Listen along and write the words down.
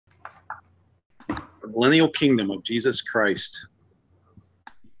The millennial kingdom of Jesus Christ.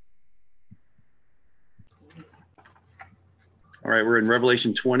 All right, we're in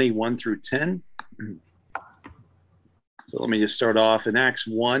Revelation 21 through 10. So let me just start off in Acts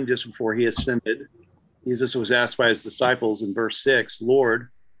 1, just before he ascended. Jesus was asked by his disciples in verse 6, Lord,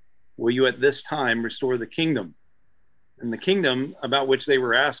 will you at this time restore the kingdom? And the kingdom about which they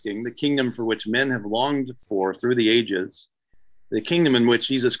were asking, the kingdom for which men have longed for through the ages, the kingdom in which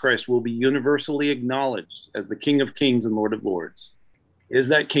Jesus Christ will be universally acknowledged as the King of Kings and Lord of Lords, is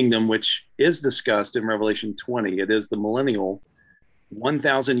that kingdom which is discussed in Revelation 20. It is the millennial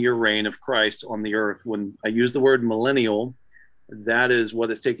 1,000-year reign of Christ on the earth. When I use the word millennial, that is what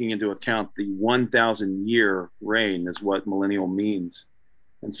it's taking into account. The 1,000-year reign is what millennial means.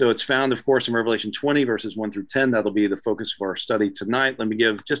 And so it's found, of course, in Revelation 20, verses 1 through 10. That'll be the focus of our study tonight. Let me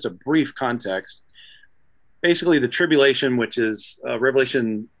give just a brief context. Basically, the tribulation, which is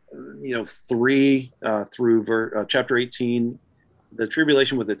Revelation 3 through chapter 18, the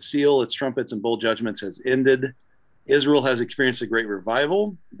tribulation with its seal, its trumpets, and bowl judgments has ended. Israel has experienced a great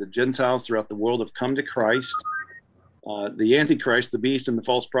revival. The Gentiles throughout the world have come to Christ. The Antichrist, the beast, and the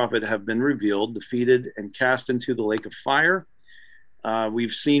false prophet have been revealed, defeated, and cast into the lake of fire.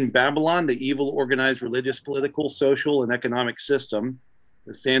 We've seen Babylon, the evil, organized religious, political, social, and economic system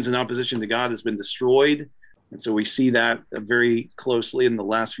that stands in opposition to God, has been destroyed. And so we see that very closely in the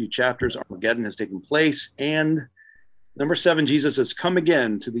last few chapters. Armageddon has taken place. And number 7, Jesus has come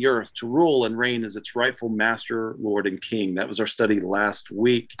again to the earth to rule and reign as its rightful master, Lord, and King. That was our study last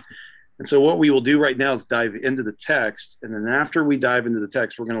week. And so what we will do right now is dive into the text. And then after we dive into the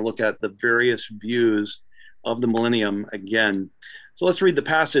text, we're going to look at the various views of the millennium again. So let's read the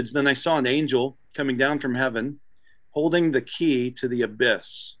passage. Then I saw an angel coming down from heaven, holding the key to the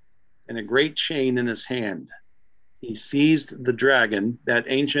abyss and a great chain in his hand. He seized the dragon, that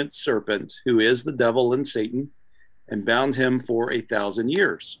ancient serpent, who is the devil and Satan, and bound him for 1,000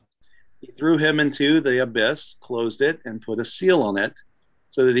 years. He threw him into the abyss, closed it, and put a seal on it,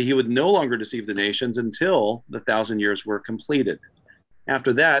 so that he would no longer deceive the nations until the 1,000 years were completed.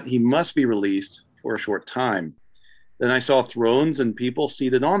 After that, he must be released for a short time. Then I saw thrones and people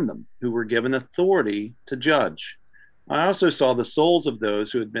seated on them, who were given authority to judge. I also saw the souls of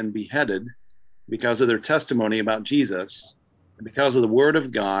those who had been beheaded because of their testimony about Jesus, and because of the word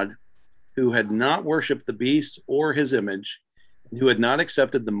of God, who had not worshiped the beast or his image, and who had not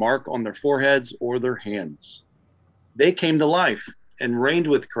accepted the mark on their foreheads or their hands. They came to life and reigned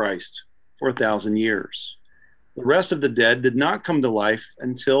with Christ for 1,000 years. The rest of the dead did not come to life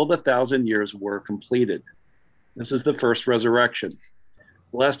until the 1,000 years were completed. This is the first resurrection.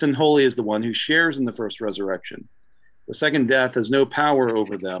 Blessed and holy is the one who shares in the first resurrection. The second death has no power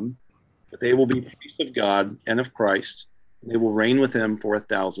over them, but they will be priests of God and of Christ. They will reign with him for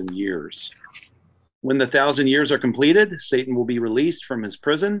 1,000 years. When the 1,000 years are completed, Satan will be released from his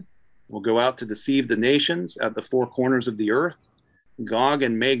prison, will go out to deceive the nations at the four corners of the earth, Gog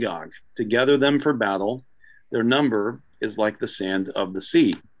and Magog, to gather them for battle. Their number is like the sand of the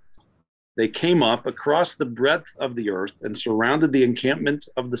sea. They came up across the breadth of the earth and surrounded the encampment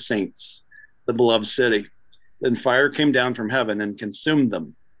of the saints, the beloved city. Then fire came down from heaven and consumed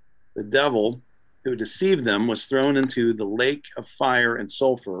them. The devil who deceived them was thrown into the lake of fire and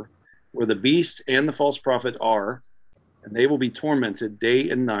sulfur, where the beast and the false prophet are, and they will be tormented day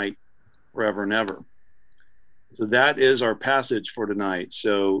and night forever and ever. So that is our passage for tonight.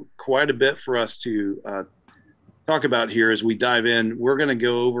 So quite a bit for us to talk about here as we dive in. We're going to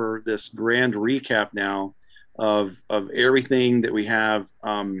go over this grand recap now of everything that we have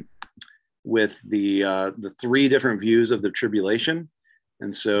with the three different views of the tribulation.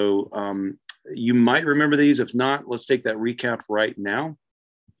 And so you might remember these. If not, let's take that recap right now.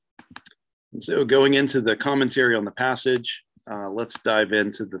 And so going into the commentary on the passage, let's dive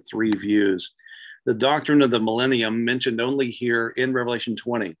into the three views. The doctrine of the millennium mentioned only here in Revelation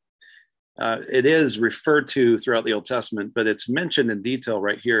 20. It is referred to throughout the Old Testament, but it's mentioned in detail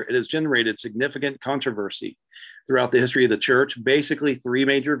right here. It has generated significant controversy throughout the history of the church. Basically, three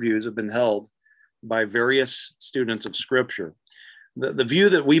major views have been held by various students of Scripture. The view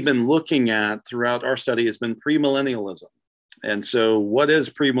that we've been looking at throughout our study has been premillennialism. And so what is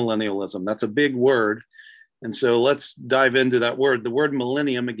premillennialism? That's a big word. And so let's dive into that word. The word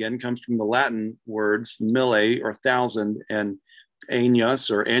millennium, again, comes from the Latin words mille, or thousand, and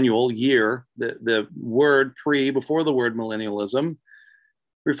annius, or annual, year. The word pre, before the word millennialism,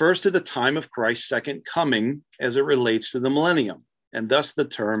 refers to the time of Christ's second coming as it relates to the millennium. And thus the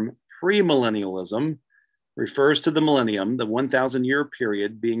term premillennialism refers to the millennium, the 1,000-year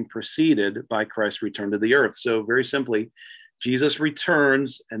period being preceded by Christ's return to the earth. So very simply, Jesus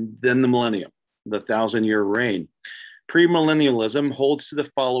returns and then the millennium. the 1,000-year reign. Premillennialism holds to the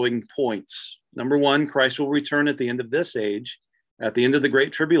following points. Number one, Christ will return at the end of this age, at the end of the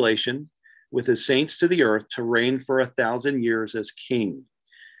Great Tribulation, with his saints to the earth to reign for 1,000 years as king.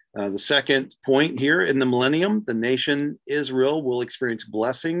 The second point here, in the millennium, the nation Israel will experience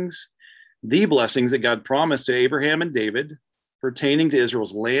blessings, the blessings that God promised to Abraham and David, pertaining to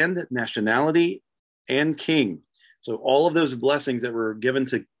Israel's land, nationality, and king. So all of those blessings that were given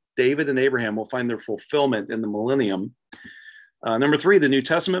to David and Abraham will find their fulfillment in the millennium. Number three, the New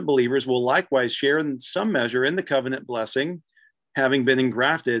Testament believers will likewise share in some measure in the covenant blessing, having been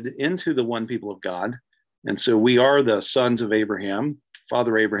engrafted into the one people of God. And so we are the sons of Abraham,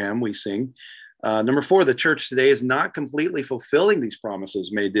 Father Abraham, we sing. Number four, the church today is not completely fulfilling these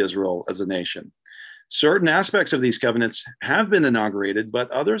promises made to Israel as a nation. Certain aspects of these covenants have been inaugurated, but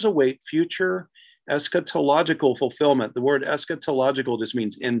others await future eschatological fulfillment. The word eschatological just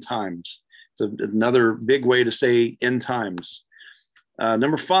means end times. It's another big way to say end times.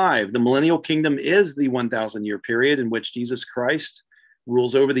 Number five, the millennial kingdom is the 1,000-year period in which Jesus Christ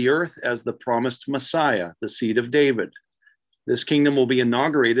rules over the earth as the promised Messiah, the seed of David. This kingdom will be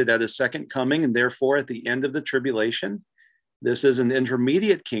inaugurated at his second coming, and therefore at the end of the tribulation. This is an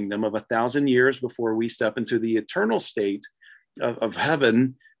intermediate kingdom of 1,000 years before we step into the eternal state of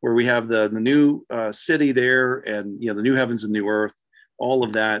heaven, where we have the new city there, and the new heavens and new earth. All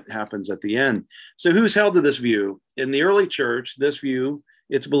of that happens at the end. So who's held to this view? In the early church, this view,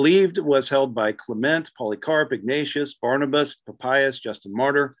 it's believed, was held by Clement, Polycarp, Ignatius, Barnabas, Papias, Justin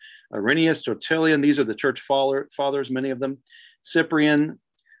Martyr, Irenaeus, Tertullian. These are the church fathers, many of them. Cyprian.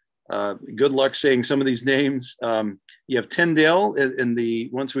 Good luck saying some of these names. You have Tyndale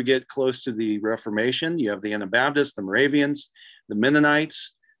once we get close to the Reformation. You have the Anabaptists, the Moravians, the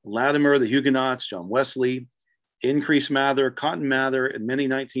Mennonites, Latimer, the Huguenots, John Wesley, Increase Mather, Cotton Mather, and many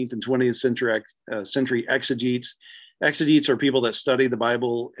 19th and 20th century exegetes. Exegetes are people that study the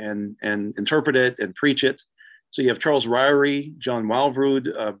Bible and interpret it and preach it. So you have Charles Ryrie, John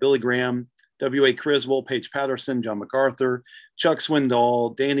Walvoord, Billy Graham, W.A. Criswell, Paige Patterson, John MacArthur, Chuck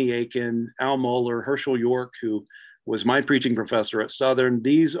Swindoll, Danny Aiken, Al Mohler, Herschel York, who was my preaching professor at Southern.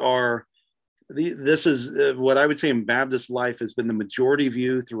 This is what I would say in Baptist life has been the majority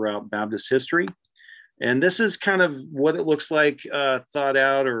view throughout Baptist history. And this is kind of what it looks like thought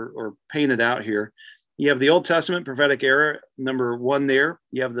out or painted out here. You have the Old Testament prophetic era, number one there.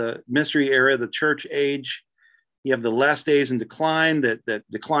 You have the mystery era, the church age. You have the last days in decline that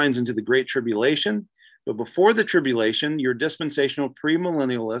declines into the Great Tribulation. But before the tribulation, your dispensational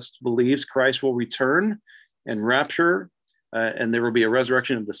premillennialist believes Christ will return and rapture, and there will be a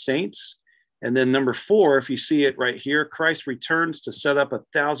resurrection of the saints. And then number four, if you see it right here, Christ returns to set up a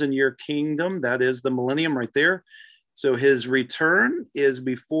 1,000-year kingdom. That is the millennium right there. So his return is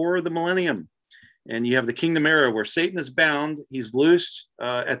before the millennium. And you have the kingdom era where Satan is bound. He's loosed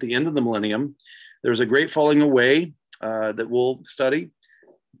at the end of the millennium. There's a great falling away that we'll study.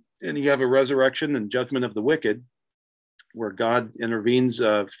 And you have a resurrection and judgment of the wicked, where God intervenes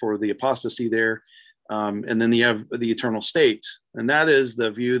for the apostasy there. And then you have the eternal state. And that is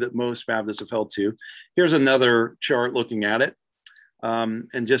the view that most Baptists have held to. Here's another chart looking at it,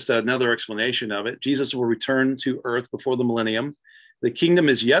 and just another explanation of it. Jesus will return to earth before the millennium. The kingdom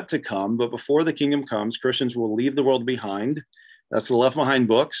is yet to come, but before the kingdom comes, Christians will leave the world behind. That's the Left Behind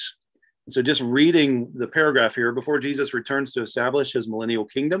books. So just reading the paragraph here, before Jesus returns to establish his millennial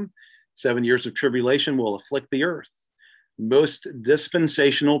kingdom, 7 years of tribulation will afflict the earth. Most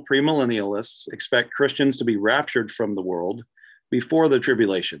dispensational premillennialists expect Christians to be raptured from the world before the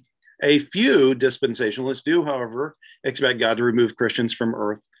tribulation. A few dispensationalists do, however, expect God to remove Christians from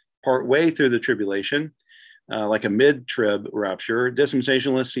earth partway through the tribulation, like a mid-trib rapture.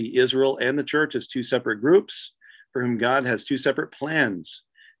 Dispensationalists see Israel and the church as two separate groups for whom God has two separate plans.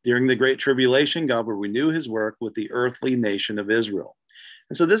 During the Great Tribulation, God will renew his work with the earthly nation of Israel.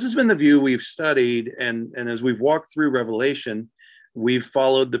 And so this has been the view we've studied, and as we've walked through Revelation, we've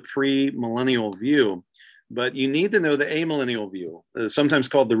followed the pre-millennial view. But you need to know the amillennial view, sometimes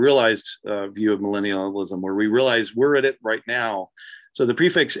called the realized view of millennialism, where we realize we're at it right now. So the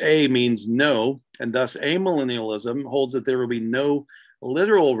prefix a means no, and thus amillennialism holds that there will be no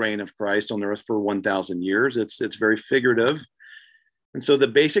literal reign of Christ on earth for 1,000 years. It's very figurative. And so the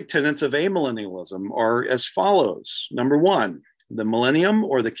basic tenets of amillennialism are as follows. Number one, the millennium,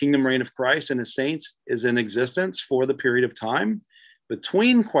 or the kingdom reign of Christ and his saints, is in existence for the period of time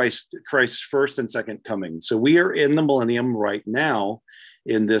between Christ's first and second coming. So we are in the millennium right now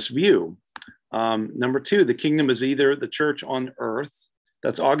in this view. Number two, the kingdom is either the church on earth,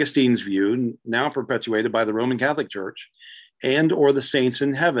 that's Augustine's view, now perpetuated by the Roman Catholic Church, and or the saints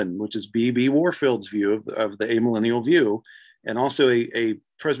in heaven, which is B.B. Warfield's view of the amillennial view, and also a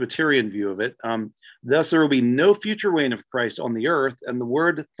Presbyterian view of it. Thus, there will be no future reign of Christ on the earth, and the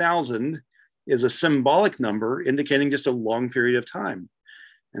word 1,000 is a symbolic number indicating just a long period of time.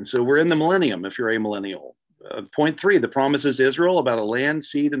 And so we're in the millennium if you're amillennial. Point 3, the promises to Israel about a land,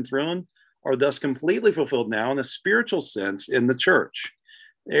 seed, and throne are thus completely fulfilled now in a spiritual sense in the church.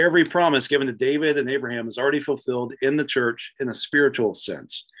 Every promise given to David and Abraham is already fulfilled in the church in a spiritual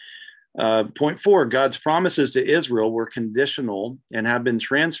sense. Point 4, God's promises to Israel were conditional and have been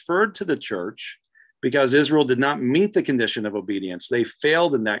transferred to the church because Israel did not meet the condition of obedience. They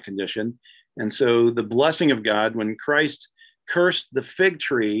failed in that condition. And so the blessing of God, when Christ cursed the fig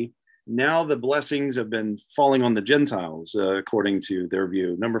tree, now the blessings have been falling on the Gentiles, according to their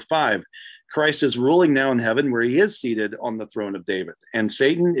view. Number 5, Christ is ruling now in heaven where he is seated on the throne of David, and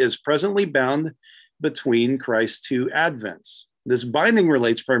Satan is presently bound between Christ's two advents. This binding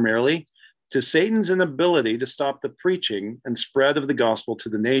relates primarily to Satan's inability to stop the preaching and spread of the gospel to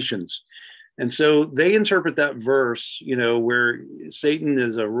the nations. And so they interpret that verse, where Satan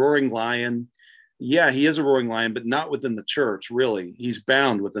is a roaring lion. Yeah, he is a roaring lion, but not within the church, really. He's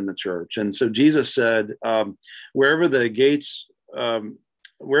bound within the church. And so Jesus said, wherever the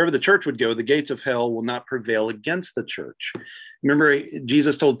church would go, the gates of hell will not prevail against the church. Remember,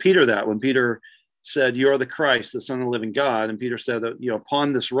 Jesus told Peter that when Peter said, "You are the Christ, the Son of the living God." And Peter said,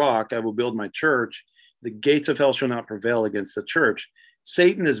 "Upon this rock I will build my church. The gates of hell shall not prevail against the church."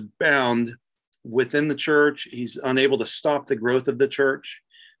 Satan is bound within the church. He's unable to stop the growth of the church.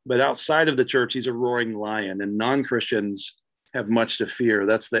 But outside of the church, he's a roaring lion, and non-Christians have much to fear.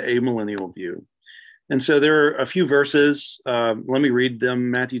 That's the amillennial view. And so there are a few verses. Let me read them.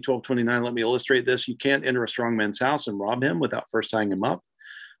 Matthew 12:29. Let me illustrate this. You can't enter a strong man's house and rob him without first tying him up.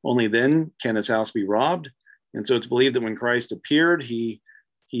 Only then can his house be robbed. And so it's believed that when Christ appeared, he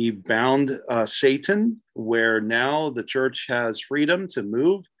bound Satan, where now the church has freedom to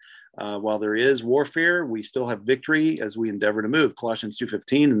move. While there is warfare, we still have victory as we endeavor to move. Colossians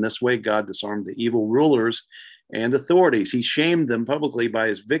 2:15, in this way, God disarmed the evil rulers and authorities. He shamed them publicly by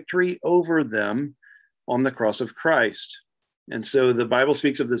his victory over them on the cross of Christ. And so the Bible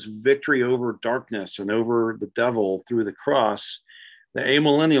speaks of this victory over darkness and over the devil through the cross. The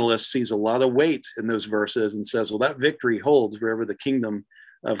amillennialist sees a lot of weight in those verses and says, well, that victory holds wherever the kingdom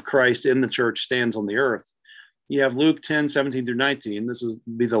of Christ in the church stands on the earth. You have Luke 10:17-19. This is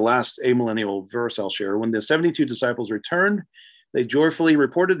be the last amillennial verse I'll share. When the 72 disciples returned, they joyfully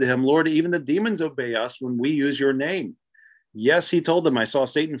reported to him, "Lord, even the demons obey us when we use your name." Yes, he told them, "I saw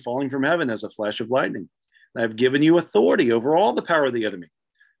Satan falling from heaven as a flash of lightning. I have given you authority over all the power of the enemy.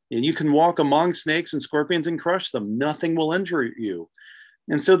 And you can walk among snakes and scorpions and crush them. Nothing will injure you."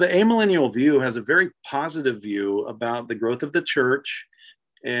 And so the amillennial view has a very positive view about the growth of the church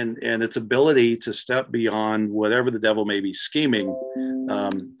and its ability to step beyond whatever the devil may be scheming.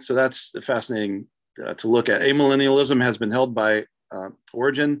 So that's fascinating to look at. Amillennialism has been held by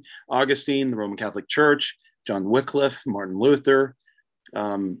Origen, Augustine, the Roman Catholic Church, John Wycliffe, Martin Luther.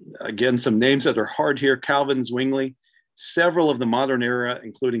 Again, some names that are hard here: Calvin, Zwingli, several of the modern era,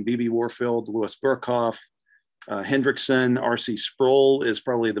 including B.B. Warfield, Louis Berkhoff, Hendrickson, R.C. Sproul is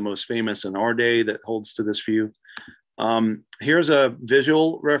probably the most famous in our day that holds to this view. Here's a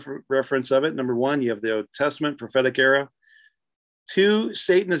visual reference of it. Number 1, you have the Old Testament prophetic era. 2,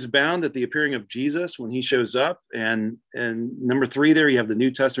 Satan is bound at the appearing of Jesus when he shows up. And number 3, there you have the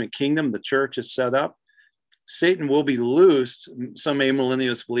New Testament kingdom. The church is set up. Satan will be loosed. Some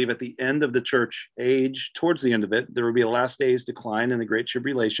amillennialists believe at the end of the church age, towards the end of it, there will be a last days decline and the great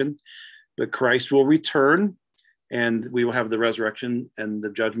tribulation, but Christ will return and we will have the resurrection and the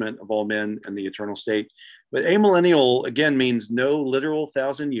judgment of all men and the eternal state. But amillennial, again, means no literal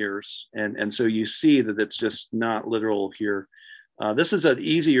 1,000 years. And so you see that it's just not literal here. This is an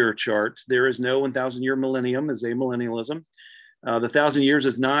easier chart. There is no 1,000-year millennium as amillennialism. The 1,000 years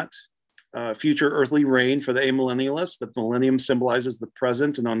is not future earthly reign for the amillennialists. The millennium symbolizes the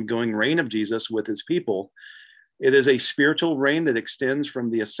present and ongoing reign of Jesus with his people. It is a spiritual reign that extends from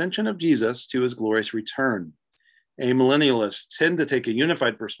the ascension of Jesus to his glorious return. Amillennialists tend to take a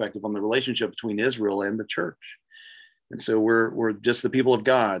unified perspective on the relationship between Israel and the church. And so we're just the people of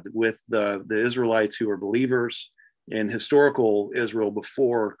God with the Israelites who are believers in historical Israel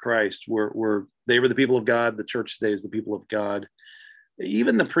before Christ. They were the people of God. The church today is the people of God.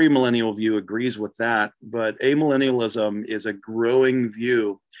 Even the premillennial view agrees with that, but amillennialism is a growing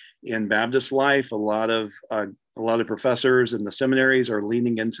view in Baptist life. A lot of professors in the seminaries are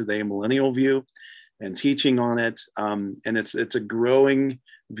leaning into the amillennial view and teaching on it. And it's a growing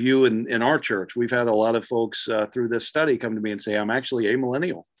view in our church. We've had a lot of folks through this study come to me and say, I'm actually a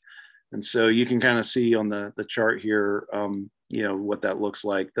millennial. And so you can kind of see on the chart here, what that looks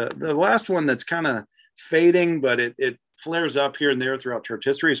like. The last one that's kind of fading, but it flares up here and there throughout church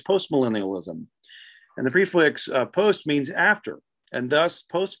history is postmillennialism. And the prefix post means after. And thus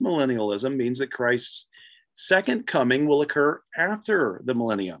postmillennialism means that Christ's second coming will occur after the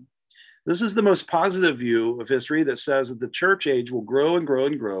millennium. This is the most positive view of history that says that the church age will grow and grow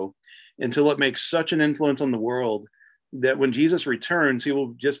and grow until it makes such an influence on the world that when Jesus returns, he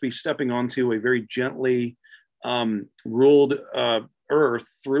will just be stepping onto a very gently ruled earth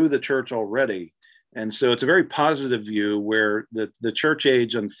through the church already. And so it's a very positive view where the church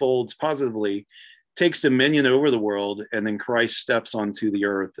age unfolds positively, takes dominion over the world, and then Christ steps onto the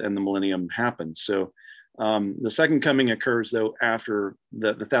earth and the millennium happens. So the second coming occurs, though, after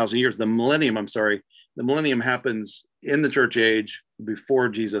the 1,000 years. The millennium happens in the church age before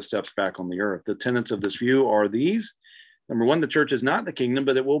Jesus steps back on the earth. The tenets of this view are these. Number one, the church is not the kingdom,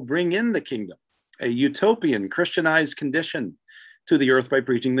 but it will bring in the kingdom, a utopian Christianized condition to the earth by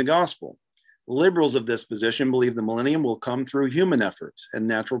preaching the gospel. Liberals of this position believe the millennium will come through human efforts and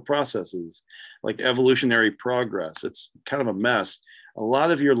natural processes like evolutionary progress. It's kind of a mess. A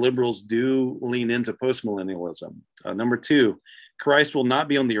lot of your liberals do lean into postmillennialism. Number two, Christ will not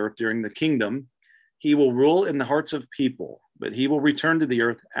be on the earth during the kingdom. He will rule in the hearts of people, but he will return to the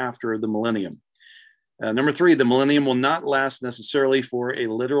earth after the millennium. Number three, the millennium will not last necessarily for a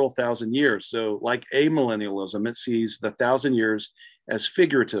literal 1,000 years. So like amillennialism, it sees the 1,000 years as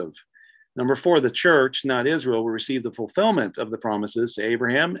figurative. Number four, the church, not Israel, will receive the fulfillment of the promises to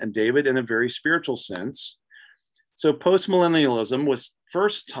Abraham and David in a very spiritual sense. So postmillennialism was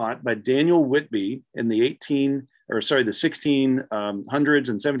first taught by Daniel Whitby in the 1600s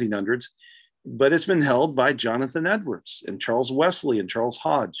and 1700s, but it's been held by Jonathan Edwards and Charles Wesley and Charles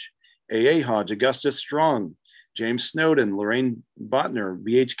Hodge, A.A. Hodge, Augustus Strong, James Snowden, Lorraine Botner,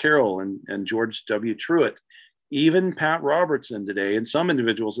 B.H. Carroll, and George W. Truett. Even Pat Robertson today, and some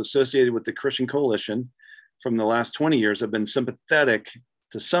individuals associated with the Christian Coalition from the last 20 years have been sympathetic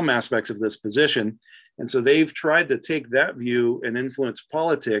to some aspects of this position. And so they've tried to take that view and influence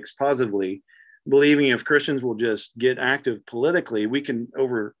politics positively, believing if Christians will just get active politically, we can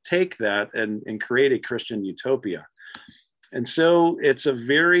overtake that and create a Christian utopia. And so it's a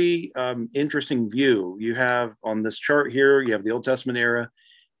very interesting view. You have on this chart here, you have the Old Testament era,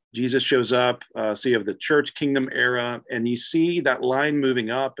 Jesus shows up, so you have the church kingdom era, and you see that line moving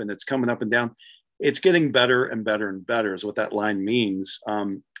up and it's coming up and down. It's getting better and better and better is what that line means.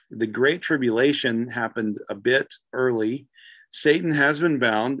 The Great Tribulation happened a bit early. Satan has been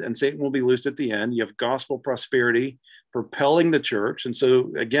bound and Satan will be loosed at the end. You have gospel prosperity propelling the church. And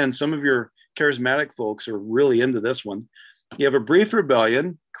so again, some of your charismatic folks are really into this one. You have a brief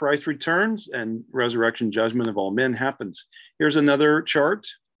rebellion, Christ returns, and resurrection judgment of all men happens. Here's another chart.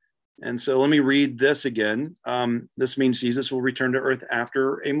 And so let me read this again. This means Jesus will return to earth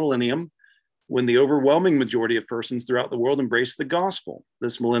after a millennium when the overwhelming majority of persons throughout the world embrace the gospel.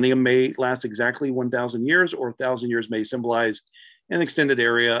 This millennium may last exactly 1,000 years, or 1,000 years may symbolize an extended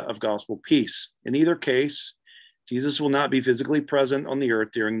area of gospel peace. In either case, Jesus will not be physically present on the earth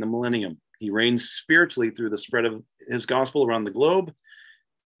during the millennium. He reigns spiritually through the spread of his gospel around the globe.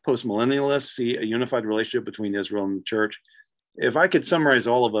 Postmillennialists see a unified relationship between Israel and the church. If I could summarize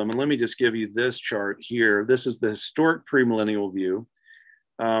all of them, and let me just give you this chart here. This is the historic premillennial view.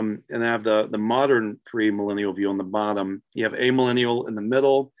 And I have the modern premillennial view on the bottom. You have amillennial in the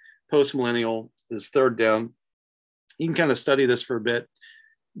middle. Postmillennial is third down. You can kind of study this for a bit.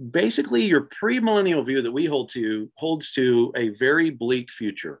 Basically, your premillennial view that we holds to a very bleak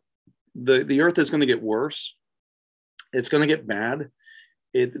future. The earth is going to get worse. It's going to get bad.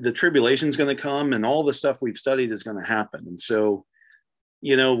 The tribulation is going to come, and all the stuff we've studied is going to happen. And so,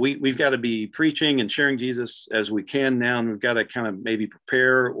 we've got to be preaching and sharing Jesus as we can now, and we've got to kind of maybe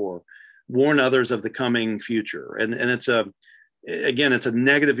prepare or warn others of the coming future. And it's a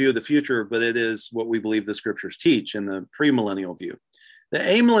negative view of the future, but it is what we believe the scriptures teach in the premillennial view. The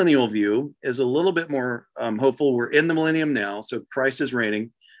amillennial view is a little bit more hopeful. We're in the millennium now, so Christ is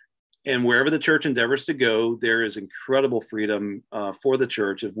reigning. And wherever the church endeavors to go, there is incredible freedom for the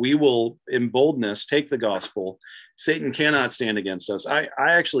church. If we will, in boldness, take the gospel, Satan cannot stand against us. I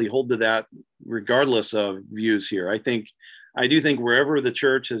actually hold to that regardless of views here. I do think wherever the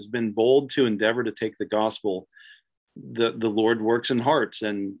church has been bold to endeavor to take the gospel, the Lord works in hearts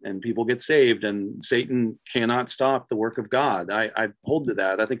and people get saved, and Satan cannot stop the work of God. I hold to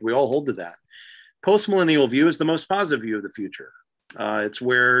that. I think we all hold to that. Postmillennial view is the most positive view of the future. It's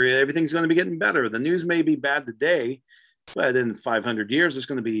where everything's going to be getting better. The news may be bad today, But in 500 years, it's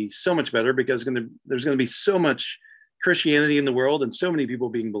going to be so much better because there's going to be so much Christianity in the world and so many people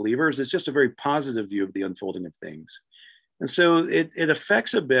being believers. It's just a very positive view of the unfolding of things. And so it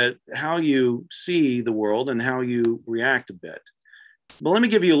affects a bit how you see the world and how you react a bit. But let me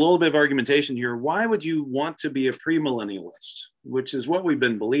give you a little bit of argumentation here. Why would you want to be a premillennialist, which is what we've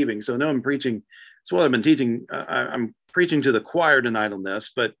been believing? So no, I'm preaching. It's what I've been teaching. I'm preaching to the choir tonight on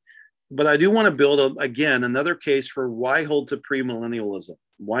this, but I do want to build again another case for why hold to premillennialism.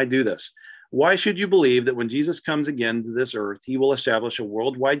 Why do this? Why should you believe that when Jesus comes again to this earth, he will establish a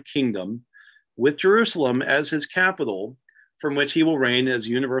worldwide kingdom with Jerusalem as his capital, from which he will reign as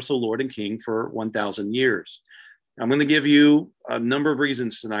universal Lord and King for 1,000 years? I'm going to give you a number of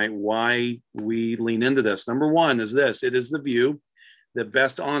reasons tonight why we lean into this. Number one is this: it is the view that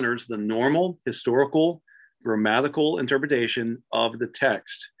best honors the normal, historical, grammatical interpretation of the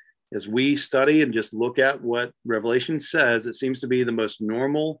text. As we study and just look at what Revelation says, it seems to be the most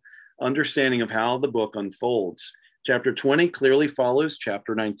normal understanding of how the book unfolds. Chapter 20 clearly follows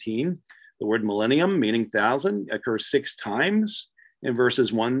chapter 19. The word millennium, meaning 1,000, occurs 6 times in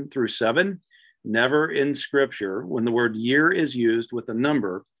verses 1 through 7. Never in Scripture, when the word year is used with a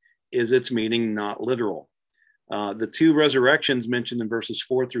number, is its meaning not literal. The 2 resurrections mentioned in verses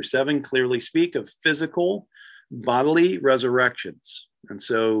 4 through 7 clearly speak of physical, bodily resurrections. And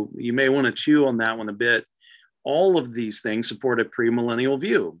so you may want to chew on that one a bit. All of these things support a premillennial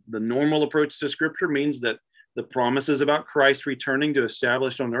view. The normal approach to Scripture means that the promises about Christ returning to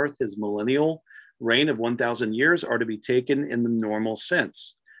establish on earth his millennial reign of 1,000 years are to be taken in the normal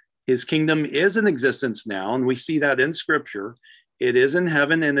sense. His kingdom is in existence now, and we see that in Scripture. It is in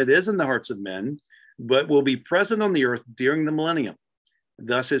heaven and it is in the hearts of men, but will be present on the earth during the millennium.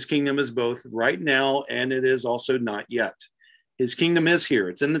 Thus, his kingdom is both right now and it is also not yet. His kingdom is here.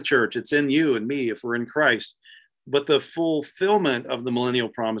 It's in the church. It's in you and me if we're in Christ. But the fulfillment of the millennial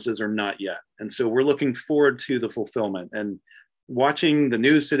promises are not yet. And so we're looking forward to the fulfillment. And watching the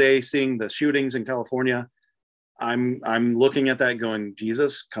news today, seeing the shootings in California, I'm looking at that going,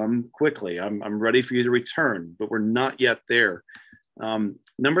 Jesus, come quickly. I'm ready for you to return, but we're not yet there.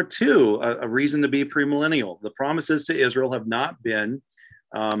 Number 2, a reason to be premillennial. The promises to Israel have not been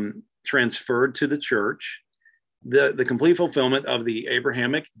transferred to the church. The complete fulfillment of the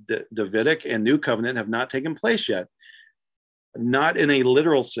Abrahamic, Davidic, and New Covenant have not taken place yet. Not in a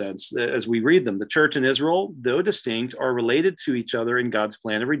literal sense as we read them. The church and Israel, though distinct, are related to each other in God's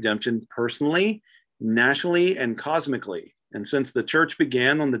plan of redemption personally, nationally, and cosmically. And since the church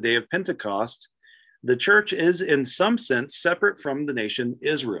began on the day of Pentecost, the church is in some sense separate from the nation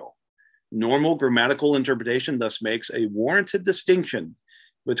Israel. Normal grammatical interpretation thus makes a warranted distinction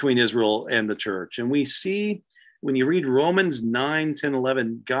between Israel and the church. And we see when you read Romans 9, 10,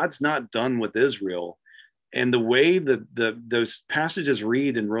 11, God's not done with Israel. And the way that those passages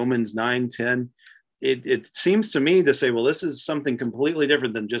read in Romans 9, 10, it seems to me to say, well, this is something completely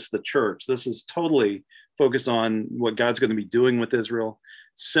different than just the church. This is totally focused on what God's going to be doing with Israel.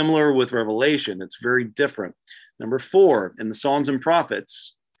 Similar with Revelation, it's very different. Number 4, in the Psalms and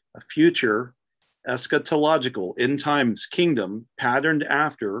Prophets, a future eschatological end times kingdom patterned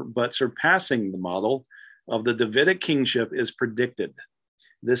after but surpassing the model of the Davidic kingship is predicted.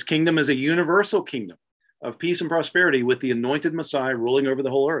 This kingdom is a universal kingdom of peace and prosperity with the anointed Messiah ruling over the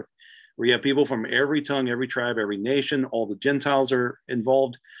whole earth, where you have people from every tongue, every tribe, every nation. All the Gentiles are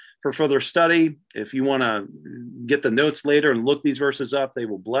involved. For further study, if you want to get the notes later and look these verses up, they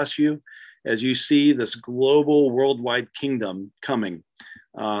will bless you as you see this global worldwide kingdom coming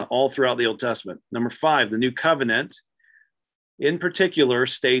all throughout the Old Testament. Number 5, the New Covenant in particular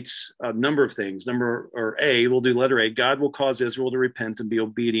states a number of things. We'll do letter A, God will cause Israel to repent and be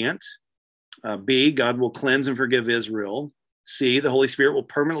obedient. B, God will cleanse and forgive Israel. C, the Holy Spirit will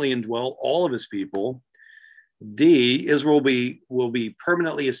permanently indwell all of his people. D, Israel will be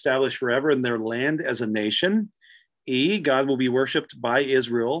permanently established forever in their land as a nation. E, God will be worshiped by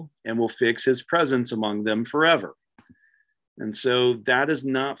Israel and will fix his presence among them forever. And so that has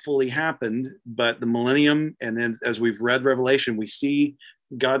not fully happened, but the millennium, and then as we've read Revelation, we see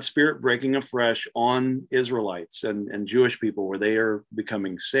God's Spirit breaking afresh on Israelites and Jewish people where they are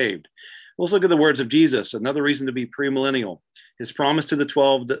becoming saved. Let's look at the words of Jesus, another reason to be premillennial. His promise to the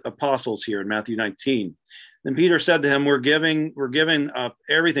 12 apostles here in Matthew 19. Then Peter said to him, we're giving up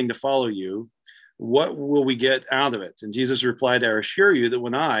everything to follow you. What will we get out of it? And Jesus replied, I assure you that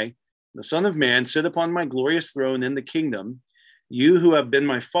when I, the Son of Man, sit upon my glorious throne in the kingdom, you who have been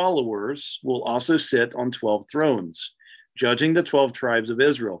my followers will also sit on 12 thrones, judging the 12 tribes of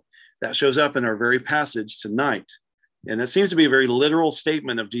Israel. That shows up in our very passage tonight. And it seems to be a very literal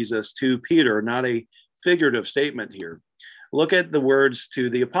statement of Jesus to Peter, not a figurative statement here. Look at the words to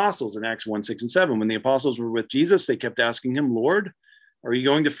the apostles in Acts 1, 6, and 7. When the apostles were with Jesus, they kept asking him, Lord, are you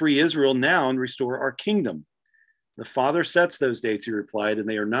going to free Israel now and restore our kingdom? The Father sets those dates, he replied, and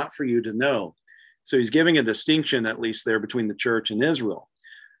they are not for you to know. So he's giving a distinction, at least there, between the church and Israel.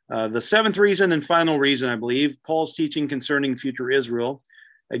 The seventh reason and final reason, I believe, Paul's teaching concerning future Israel.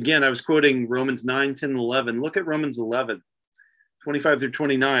 Again, I was quoting Romans 9, 10, and 11. Look at Romans 11, 25 through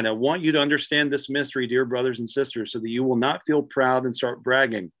 29. I want you to understand this mystery, dear brothers and sisters, so that you will not feel proud and start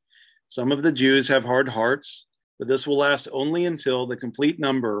bragging. Some of the Jews have hard hearts, but this will last only until the complete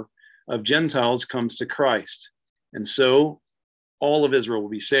number of Gentiles comes to Christ. And so all of Israel will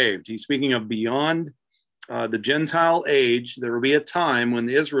be saved. He's speaking of beyond the Gentile age. There will be a time when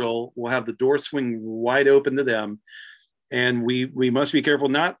Israel will have the door swing wide open to them. And we must be careful.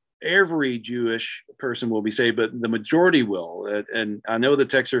 Not every Jewish person will be saved, but the majority will. And I know the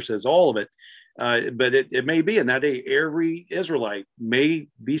text here says all of it, but it may be in that day, every Israelite may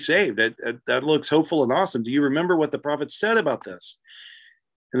be saved. That looks hopeful and awesome. Do you remember what the prophet said about this?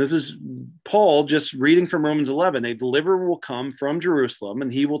 And this is Paul just reading from Romans 11. A deliverer will come from Jerusalem,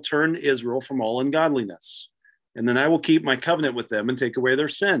 and he will turn Israel from all ungodliness. And then I will keep my covenant with them and take away their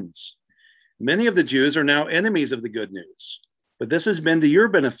sins. Many of the Jews are now enemies of the good news, but this has been to your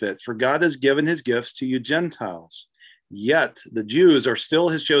benefit, for God has given his gifts to you Gentiles. Yet the Jews are still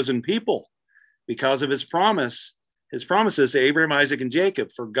his chosen people because of his promises to Abraham, Isaac, and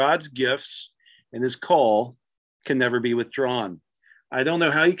Jacob. For God's gifts and his call can never be withdrawn. I don't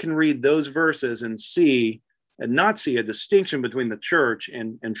know how you can read those verses and not see a distinction between the church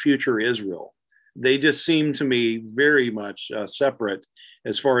and future Israel. They just seem to me very much separate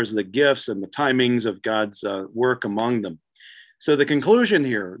as far as the gifts and the timings of God's work among them. So the conclusion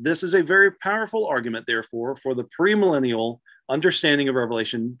here, this is a very powerful argument, therefore, for the premillennial understanding of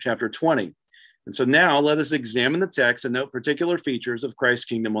Revelation chapter 20. And so now let us examine the text and note particular features of Christ's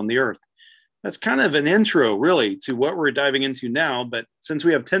kingdom on the earth. That's kind of an intro, really, to what we're diving into now. But since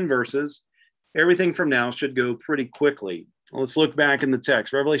we have 10 verses, everything from now should go pretty quickly. Let's look back in the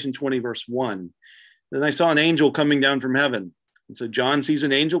text, Revelation 20, verse 1. Then I saw an angel coming down from heaven. And so John sees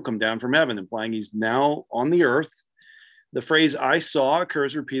an angel come down from heaven, implying he's now on the earth. The phrase I saw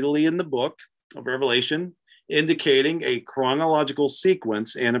occurs repeatedly in the book of Revelation, indicating a chronological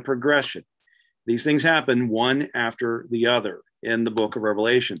sequence and a progression. These things happen one after the other in the book of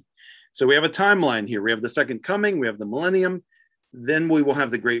Revelation. So we have a timeline here. We have the second coming, we have the millennium, then we will have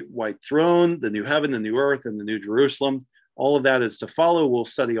the great white throne, the new heaven, the new earth, and the new Jerusalem. All of that is to follow. We'll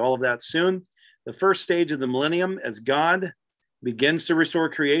study all of that soon. The first stage of the millennium, as God begins to restore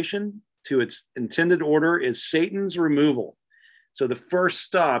creation to its intended order, is Satan's removal. So the first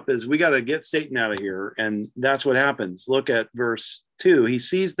stop is we got to get Satan out of here, and that's what happens. Look at verse 2. He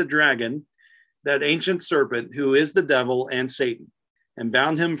sees the dragon, that ancient serpent, who is the devil and Satan, and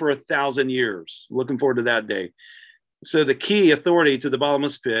bound him for 1,000 years. Looking forward to that day. So the key authority to the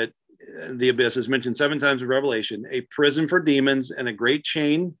bottomless pit, the abyss, is mentioned 7 times in Revelation, a prison for demons and a great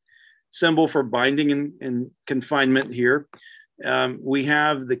chain, symbol for binding and confinement here. We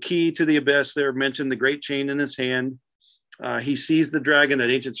have the key to the abyss there mentioned, the great chain in his hand. He sees the dragon,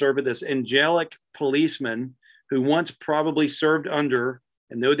 that ancient serpent, this angelic policeman who once probably served under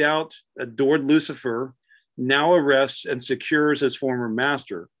and no doubt adored Lucifer, now arrests and secures his former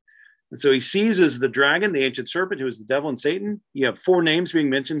master. And so he seizes the dragon, the ancient serpent, who is the devil and Satan. You have 4 names being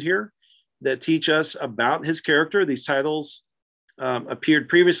mentioned here that teach us about his character. These titles appeared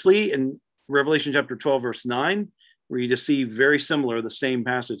previously in Revelation chapter 12, verse 9, where you just see very similar, the same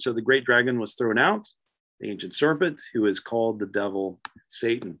passage. So the great dragon was thrown out, the ancient serpent, who is called the devil,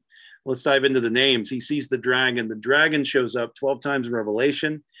 Satan. Let's dive into the names. He sees the dragon. The dragon shows up 12 times in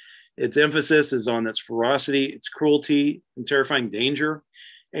Revelation. Its emphasis is on its ferocity, its cruelty, and terrifying danger.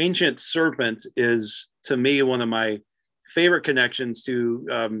 Ancient serpent is, to me, one of my favorite connections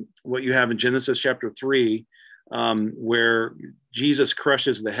to what you have in Genesis chapter 3, where Jesus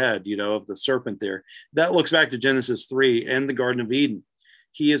crushes the head, of the serpent there. That looks back to Genesis 3 and the Garden of Eden.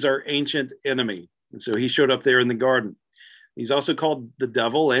 He is our ancient enemy. And so he showed up there in the garden. He's also called the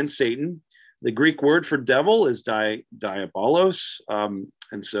devil and Satan. The Greek word for devil is diabolos.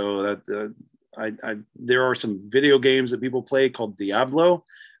 And so that there are some video games that people play called Diablo,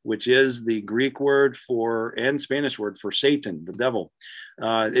 which is the Greek word for and Spanish word for Satan, the devil.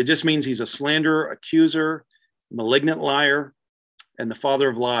 It just means he's a slanderer, accuser, malignant liar, and the father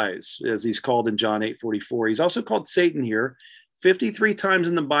of lies, as he's called in John 8:44. He's also called Satan here. 53 times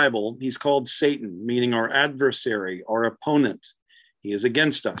in the Bible, he's called Satan, meaning our adversary, our opponent. He is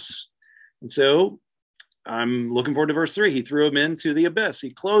against us. And so I'm looking forward to verse 3. He threw him into the abyss. He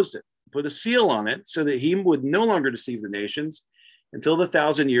closed it. put a seal on it so that he would no longer deceive the nations until the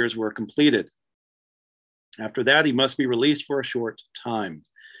 1,000 years were completed. After that, he must be released for a short time.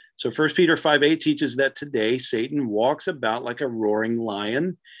 So 1 Peter 5:8 teaches that today Satan walks about like a roaring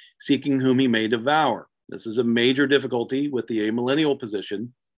lion, seeking whom he may devour. This is a major difficulty with the amillennial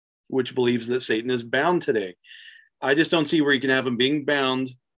position, which believes that Satan is bound today. I just don't see where you can have him being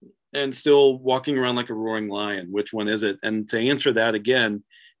bound and still walking around like a roaring lion. Which one is it? And to answer that again,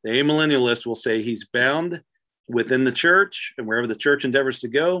 the amillennialist will say he's bound within the church, and wherever the church endeavors to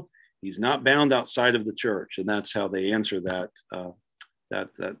go, he's not bound outside of the church. And that's how they answer that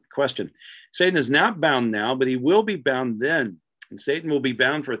question. Satan is not bound now, but he will be bound then. And Satan will be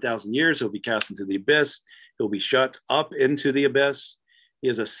bound for 1,000 years. He'll be cast into the abyss. He'll be shut up into the abyss. He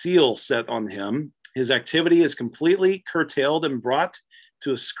has a seal set on him. His activity is completely curtailed and brought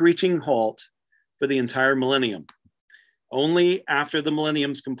to a screeching halt for the entire millennium. Only after the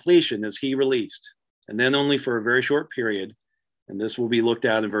millennium's completion is he released, and then only for a very short period. And this will be looked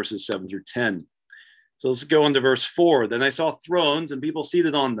at in verses 7 through 10. So let's go on to verse 4. Then I saw thrones and people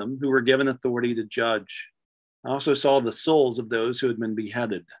seated on them who were given authority to judge. I also saw the souls of those who had been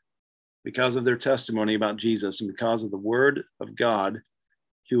beheaded because of their testimony about Jesus and because of the word of God,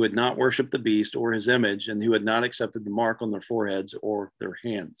 who had not worshiped the beast or his image and who had not accepted the mark on their foreheads or their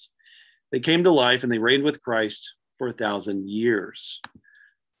hands. They came to life and they reigned with Christ for 1,000 years.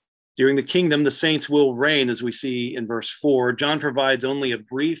 During the kingdom, the saints will reign, as we see in verse 4. John provides only a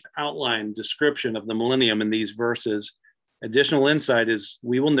brief outline description of the millennium in these verses. Additional insight, as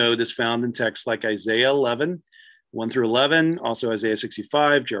we will note, is found in texts like Isaiah 11, 1 through 11, also Isaiah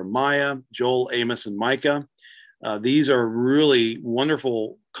 65, Jeremiah, Joel, Amos, and Micah. These are really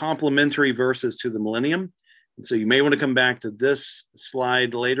wonderful complementary verses to the millennium. And so you may want to come back to this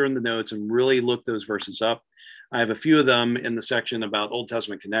slide later in the notes and really look those verses up. I have a few of them in the section about Old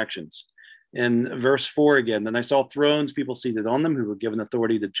Testament connections. In verse 4 again, then I saw thrones, people seated on them who were given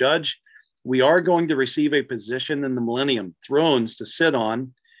authority to judge. We are going to receive a position in the millennium, thrones to sit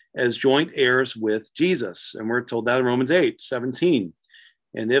on as joint heirs with Jesus. And we're told that in Romans 8:17.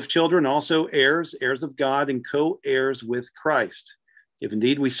 And if children, also heirs, heirs of God and co-heirs with Christ. If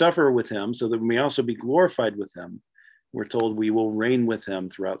indeed we suffer with him, so that we may also be glorified with him. We're told we will reign with him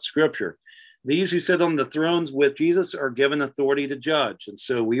throughout Scripture. These who sit on the thrones with Jesus are given authority to judge. And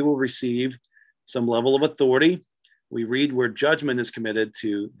so we will receive some level of authority. We read where judgment is committed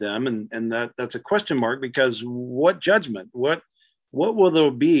to them. And that's a question mark, because what judgment? What will there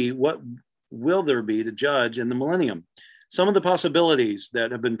be? What will there be to judge in the millennium? Some of the possibilities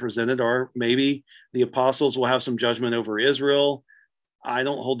that have been presented are maybe the apostles will have some judgment over Israel. I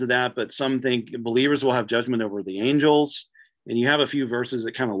don't hold to that, but some think believers will have judgment over the angels. And you have a few verses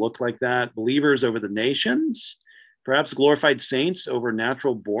that kind of look like that. Believers over the nations, perhaps glorified saints over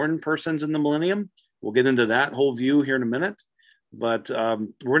natural born persons in the millennium. We'll get into that whole view here in a minute, but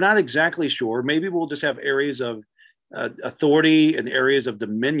we're not exactly sure. Maybe we'll just have areas of authority and areas of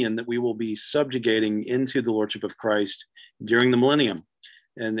dominion that we will be subjugating into the lordship of Christ during the millennium.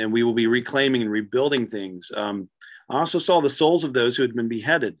 And then we will be reclaiming and rebuilding things. I also saw the souls of those who had been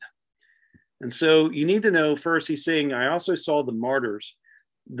beheaded. And so you need to know first, he's saying, I also saw the martyrs.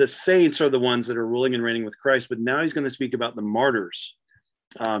 The saints are the ones that are ruling and reigning with Christ, but now he's going to speak about the martyrs,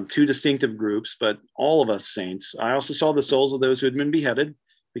 two distinctive groups, but all of us saints. I also saw the souls of those who had been beheaded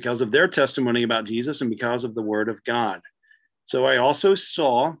because of their testimony about Jesus and because of the word of God. So I also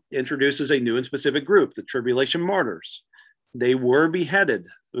saw, introduces a new and specific group, the tribulation martyrs. They were beheaded,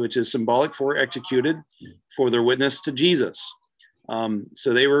 which is symbolic for executed for their witness to Jesus.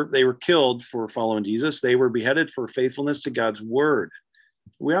 So they were killed for following Jesus. They were beheaded for faithfulness to God's word.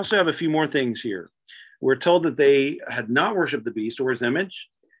 We also have a few more things here. We're told that they had not worshiped the beast or his image.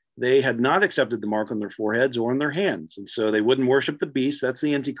 They had not accepted the mark on their foreheads or on their hands. And so they wouldn't worship the beast. That's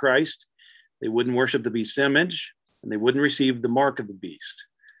the Antichrist. They wouldn't worship the beast's image, and they wouldn't receive the mark of the beast.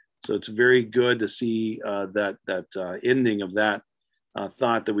 So it's very good to see that ending of that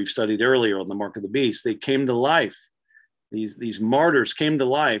thought that we've studied earlier on the mark of the beast. They came to life. These martyrs came to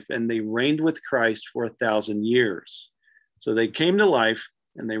life, and they reigned with Christ for 1,000 years. So they came to life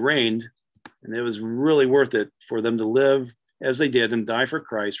and they reigned, and it was really worth it for them to live as they did and die for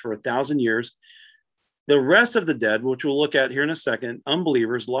Christ for 1,000 years. The rest of the dead, which we'll look at here in a second,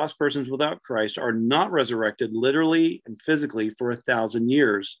 unbelievers, lost persons without Christ, are not resurrected literally and physically for 1,000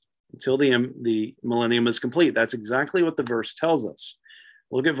 years until the millennium is complete. That's exactly what the verse tells us.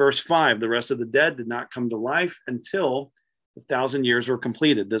 Look at verse 5. The rest of the dead did not come to life until 1,000 years were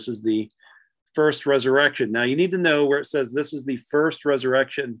completed. This is the first resurrection. Now, you need to know where it says this is the first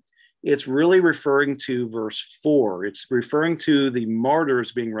resurrection. it's really referring to verse 4. It's referring to the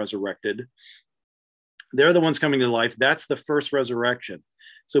martyrs being resurrected. They're the ones coming to life. That's the first resurrection.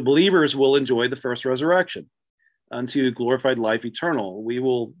 So believers will enjoy the first resurrection unto glorified life eternal. We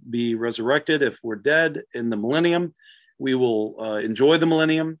will be resurrected if we're dead in the millennium. We will enjoy the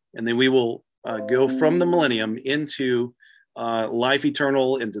millennium, and then we will go from the millennium into life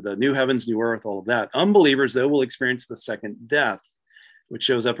eternal, into the new heavens, new earth, all of that. Unbelievers, though, will experience the second death, which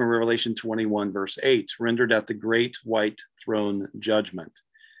shows up in Revelation 21, verse 8, rendered at the great white throne judgment.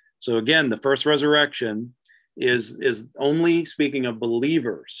 So again, the first resurrection is only speaking of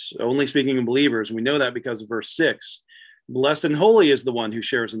believers, only speaking of believers. We know that because of verse 6. Blessed and holy is the one who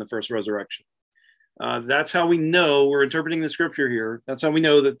shares in the first resurrection. That's how we know, we're interpreting the scripture here, that's how we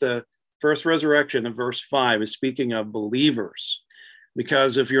know that the first resurrection of verse 5 is speaking of believers.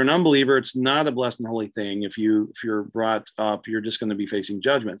 Because if you're an unbeliever, it's not a blessed and holy thing. If you're brought up, you're just going to be facing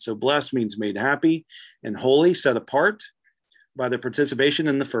judgment. So blessed means made happy, and holy, set apart by the participation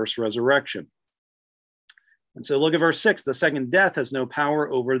in the first resurrection. And so look at verse 6. The second death has no power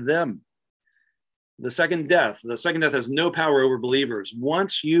over them. The second death has no power over believers.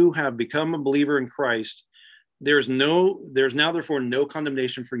 Once you have become a believer in Christ, there's now therefore no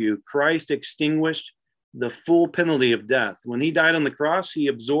condemnation for you. Christ extinguished the full penalty of death. When he died on the cross, he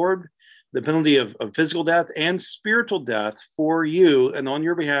absorbed the penalty of physical death and spiritual death for you and on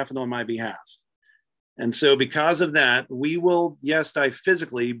your behalf and on my behalf. And so because of that, we will, yes, die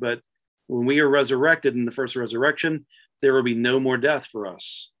physically, but when we are resurrected in the first resurrection, there will be no more death for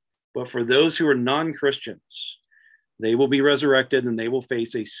us. But for those who are non-Christians, they will be resurrected and they will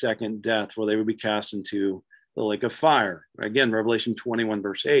face a second death where they will be cast into the lake of fire. Again, Revelation 21,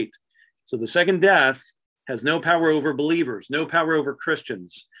 verse 8. So the second death has no power over believers, no power over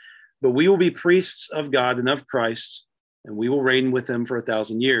Christians, but we will be priests of God and of Christ, and we will reign with him for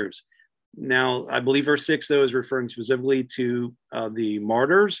 1,000 years. Now, I believe verse 6, though, is referring specifically to the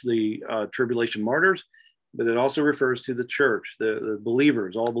martyrs, the tribulation martyrs, but it also refers to the church, the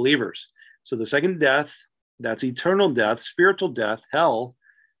believers, all believers. So the second death, that's eternal death, spiritual death, hell,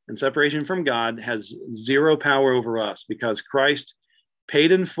 and separation from God has zero power over us because Christ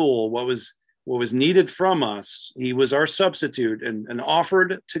paid in full what was needed from us. He was our substitute and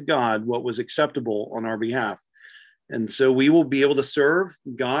offered to God what was acceptable on our behalf. And so we will be able to serve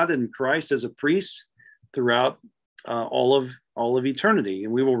God and Christ as a priest throughout all of eternity,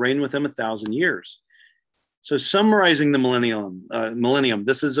 and we will reign with him 1,000 years. So summarizing the millennium,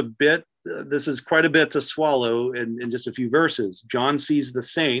 this is quite a bit to swallow in just a few verses. John sees the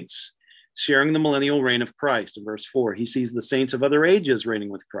saints sharing the millennial reign of Christ in verse 4. He sees the saints of other ages reigning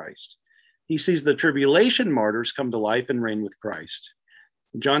with Christ. He sees the tribulation martyrs come to life and reign with Christ.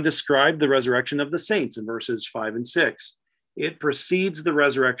 John described the resurrection of the saints in verses 5 and 6. It precedes the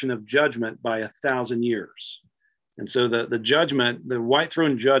resurrection of judgment by 1,000 years. And so the judgment, the white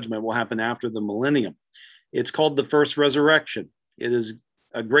throne judgment, will happen after the millennium. It's called the first resurrection. It is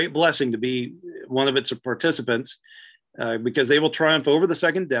a great blessing to be one of its participants because they will triumph over the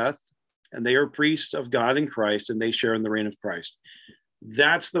second death, and they are priests of God in Christ, and they share in the reign of Christ.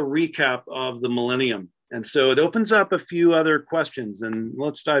 That's the recap of the millennium. And so it opens up a few other questions, and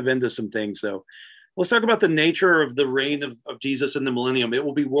let's dive into some things, though. Let's talk about the nature of the reign of Jesus in the millennium. It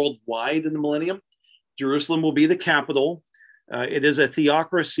will be worldwide in the millennium. Jerusalem will be the capital. It is a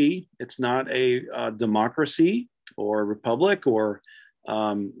theocracy. It's not a democracy or a republic or,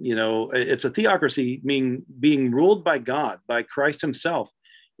 it's a theocracy, meaning being ruled by God, by Christ himself.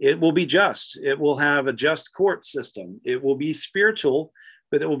 It will be just. It will have a just court system. It will be spiritual,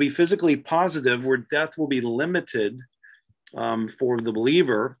 but it will be physically positive, where death will be limited for the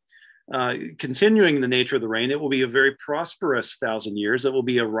believer. Continuing the nature of the reign, it will be a very prosperous 1,000 years. It will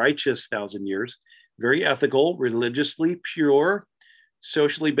be a righteous 1,000 years, very ethical, religiously pure,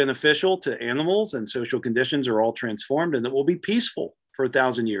 socially beneficial to animals, and social conditions are all transformed, and it will be peaceful for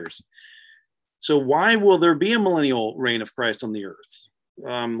 1,000 years. So why will there be a millennial reign of Christ on the earth?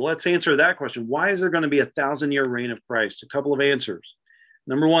 Let's answer that question. Why is there going to be a 1,000-year reign of Christ? A couple of answers.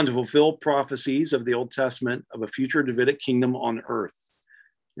 Number one, to fulfill prophecies of the Old Testament of a future Davidic kingdom on earth.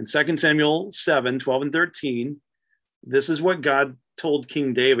 In 2 Samuel 7, 12 and 13, this is what God told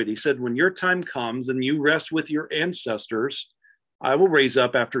King David. He said, when your time comes and you rest with your ancestors, I will raise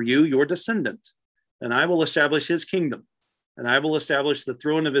up after you your descendant, and I will establish his kingdom, and I will establish the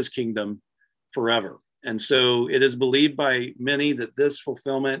throne of his kingdom forever. And so it is believed by many that this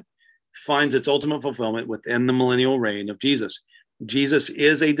fulfillment finds its ultimate fulfillment within the millennial reign of Jesus. Jesus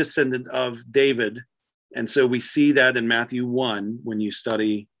is a descendant of David. And so we see that in Matthew 1 when you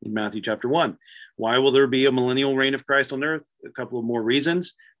study in Matthew chapter 1. Why will there be a millennial reign of Christ on earth? A couple of more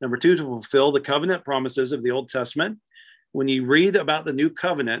reasons. Number two, to fulfill the covenant promises of the Old Testament. When you read about the new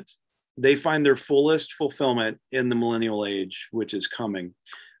covenant, they find their fullest fulfillment in the millennial age, which is coming.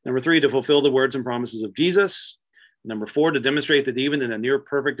 Number three, to fulfill the words and promises of Jesus. Number four, to demonstrate that even in a near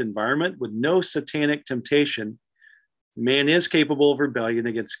perfect environment with no satanic temptation, man is capable of rebellion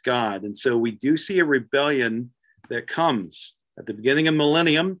against God. And so we do see a rebellion that comes. At the beginning of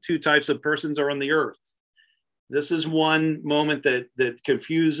millennium, two types of persons are on the earth. This is one moment that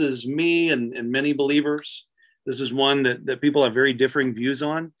confuses me and many believers. This is one that people have very differing views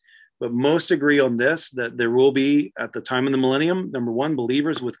on, but most agree on this, that there will be, at the time of the millennium, number one,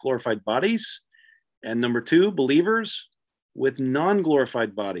 believers with glorified bodies, and number two, believers with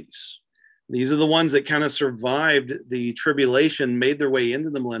non-glorified bodies. These are the ones that kind of survived the tribulation, made their way into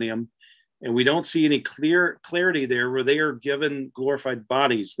the millennium, and we don't see any clarity there where they are given glorified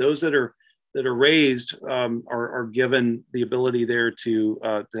bodies. Those that are raised are given the ability there to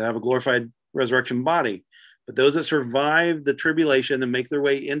have a glorified resurrection body. But those that survive the tribulation and make their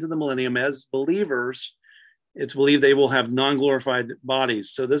way into the millennium as believers, it's believed they will have non-glorified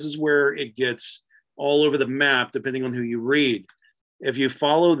bodies. So this is where it gets all over the map, depending on who you read. If you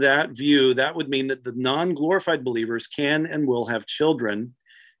follow that view, that would mean that the non-glorified believers can and will have children,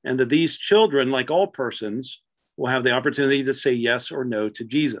 and that these children, like all persons, will have the opportunity to say yes or no to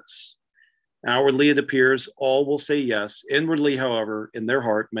Jesus. Outwardly, it appears all will say yes. Inwardly, however, in their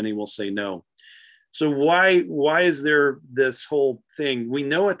heart, many will say no. So why is there this whole thing? We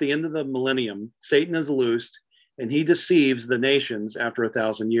know at the end of the millennium, Satan is loosed and he deceives the nations after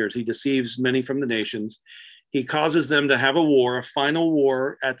 1,000 years. He deceives many from the nations. He causes them to have a war, a final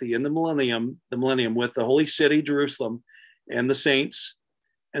war at the end of the millennium with the holy city, Jerusalem, and the saints.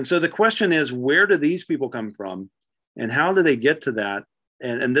 And so the question is, where do these people come from? And how do they get to that?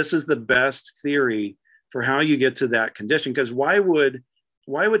 And this is the best theory for how you get to that condition. Because why would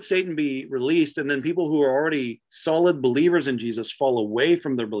Satan be released and then people who are already solid believers in Jesus fall away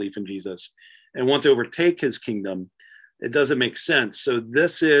from their belief in Jesus and want to overtake his kingdom? It doesn't make sense. So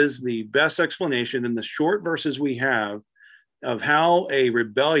this is the best explanation in the short verses we have of how a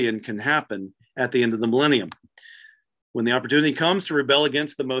rebellion can happen at the end of the millennium. When the opportunity comes to rebel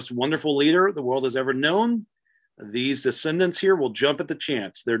against the most wonderful leader the world has ever known, these descendants here will jump at the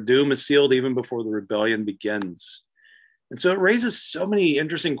chance. Their doom is sealed even before the rebellion begins. And so it raises so many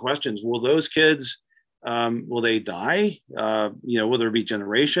interesting questions. Will those kids, will they die? Will there be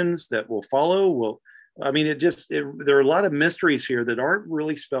generations that will follow? There are a lot of mysteries here that aren't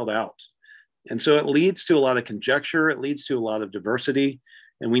really spelled out. And so it leads to a lot of conjecture. It leads to a lot of diversity.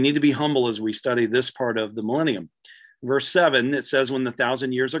 And we need to be humble as we study this part of the millennium. Verse 7, it says, when the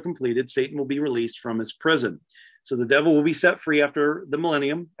 1,000 years are completed, Satan will be released from his prison. So the devil will be set free after the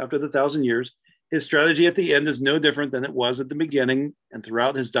millennium, after the 1,000 years. His strategy at the end is no different than it was at the beginning and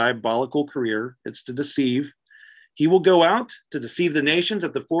throughout his diabolical career. It's to deceive. He will go out to deceive the nations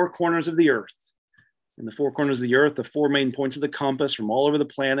at the four corners of the earth. In the four corners of the earth, the four main points of the compass from all over the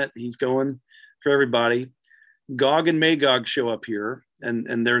planet. He's going for everybody. Gog and Magog show up here,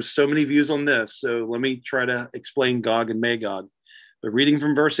 and there's so many views on this. So let me try to explain Gog and Magog. But reading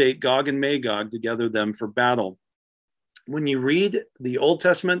from verse 8, Gog and Magog to gather them for battle. When you read the Old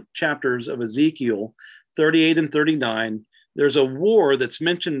Testament chapters of Ezekiel 38 and 39, there's a war that's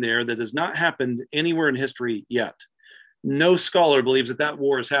mentioned there that has not happened anywhere in history yet. No scholar believes that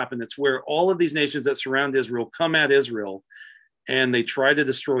war has happened. It's where all of these nations that surround Israel come at Israel and they try to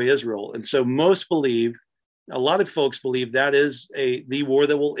destroy Israel. And so a lot of folks believe that is the war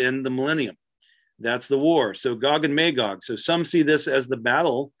that will end the millennium. That's the war. So Gog and Magog. So some see this as the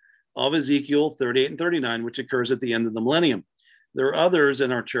battle of Ezekiel 38 and 39, which occurs at the end of the millennium. There are others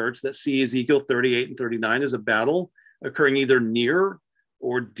in our church that see Ezekiel 38 and 39 as a battle occurring either near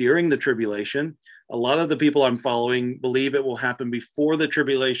or during the tribulation. A lot of the people I'm following believe it will happen before the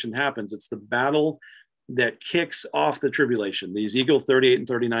tribulation happens. It's the battle that kicks off the tribulation, the Ezekiel 38 and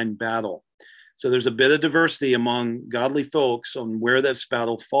 39 battle. So there's a bit of diversity among godly folks on where this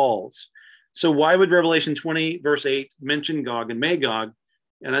battle falls. So why would Revelation 20, verse 8 mention Gog and Magog?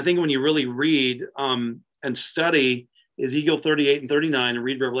 And I think when you really read and study Ezekiel 38 and 39 and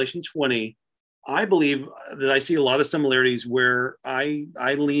read Revelation 20, I believe that I see a lot of similarities where I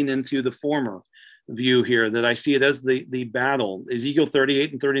lean into the former view here, that I see it as the battle. Ezekiel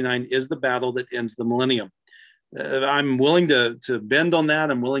 38 and 39 is the battle that ends the millennium. I'm willing to bend on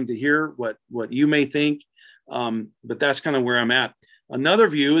that. I'm willing to hear what you may think, but that's kind of where I'm at. Another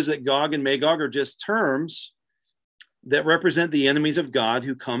view is that Gog and Magog are just terms that represent the enemies of God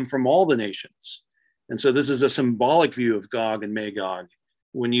who come from all the nations. And so this is a symbolic view of Gog and Magog.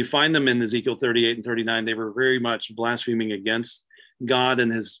 When you find them in Ezekiel 38 and 39, they were very much blaspheming against God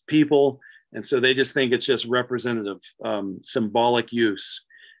and his people. And so they just think it's just representative, symbolic use.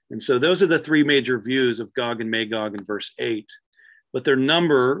 And so those are the three major views of Gog and Magog in verse 8. But their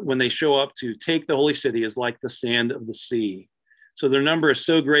number, when they show up to take the holy city, is like the sand of the sea. So their number is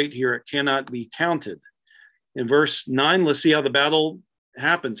so great here, it cannot be counted. In verse 9, let's see how the battle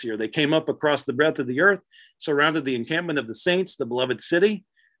happens here. They came up across the breadth of the earth, surrounded the encampment of the saints, the beloved city.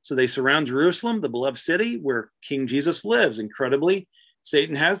 So they surround Jerusalem, the beloved city where King Jesus lives. Incredibly,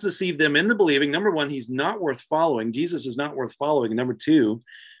 Satan has deceived them into believing, number one, he's not worth following. Jesus is not worth following. And number two,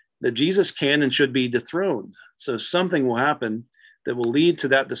 that Jesus can and should be dethroned. So something will happen that will lead to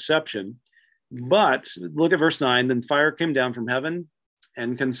that deception. But look at verse 9, then fire came down from heaven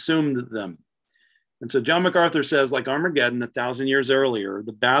and consumed them. And so John MacArthur says, like Armageddon 1,000 years earlier,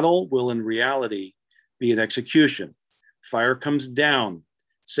 the battle will in reality be an execution. Fire comes down,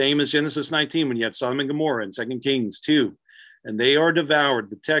 same as Genesis 19 when you had Sodom and Gomorrah in 2 Kings 2, and they are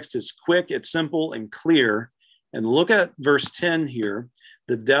devoured. The text is quick, it's simple and clear. And look at verse 10 here.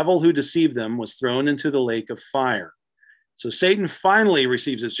 The devil who deceived them was thrown into the lake of fire. So Satan finally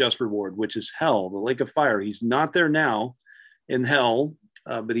receives his just reward, which is hell, the lake of fire. He's not there now in hell,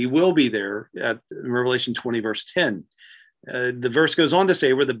 but he will be there in Revelation 20, verse 10. The verse goes on to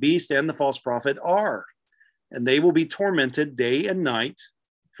say where the beast and the false prophet are, and they will be tormented day and night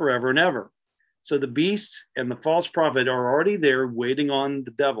forever and ever. So the beast and the false prophet are already there waiting on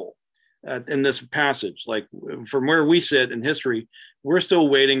the devil in this passage. Like from where we sit in history, we're still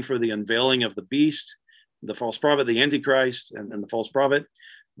waiting for the unveiling of the beast, the false prophet, the Antichrist, and the false prophet.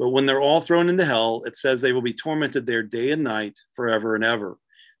 But when they're all thrown into hell, it says they will be tormented there day and night forever and ever.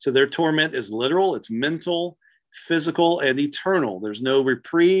 So their torment is literal, it's mental, physical, and eternal. There's no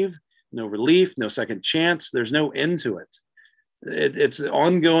reprieve, no relief, no second chance. There's no end to it. It's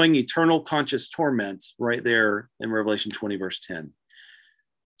ongoing, eternal, conscious torment right there in Revelation 20, verse 10.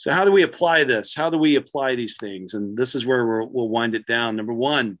 So how do we apply this? How do we apply these things? And this is where we'll wind it down. Number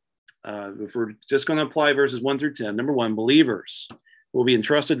one, if we're just going to apply verses 1 through 10, number one, believers will be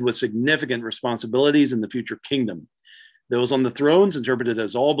entrusted with significant responsibilities in the future kingdom. Those on the thrones, interpreted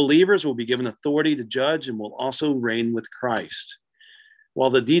as all believers, will be given authority to judge and will also reign with Christ. While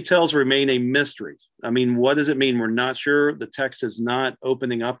the details remain a mystery, I mean, what does it mean? We're not sure. The text is not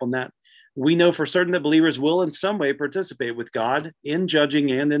opening up on that. We know for certain that believers will in some way participate with God in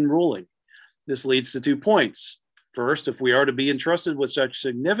judging and in ruling. This leads to 2 points. First, if we are to be entrusted with such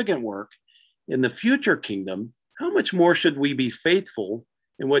significant work in the future kingdom, how much more should we be faithful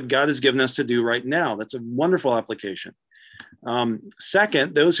in what God has given us to do right now? That's a wonderful application.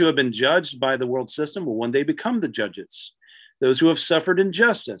 Second, those who have been judged by the world system will one day become the judges. Those who have suffered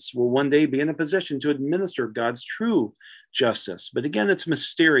injustice will one day be in a position to administer God's true justice. But again, it's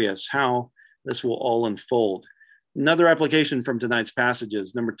mysterious how this will all unfold. Another application from tonight's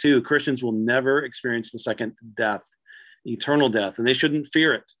passages. Number 2, Christians will never experience the second death, eternal death, and they shouldn't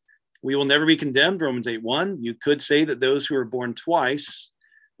fear it. We will never be condemned, Romans 8:1. You could say that those who are born twice,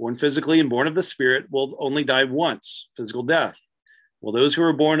 born physically and born of the Spirit, will only die once, physical death. Well, those who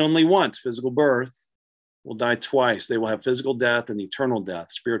are born only once, physical birth, will die twice. They will have physical death and eternal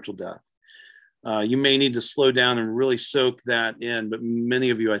death, spiritual death. You may need to slow down and really soak that in, but many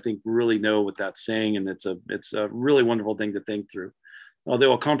of you, I think, really know what that's saying, and it's a really wonderful thing to think through.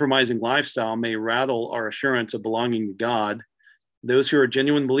 Although a compromising lifestyle may rattle our assurance of belonging to God, those who are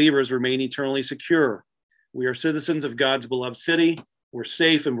genuine believers remain eternally secure. We are citizens of God's beloved city. We're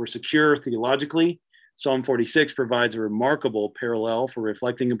safe and we're secure theologically. Psalm 46 provides a remarkable parallel for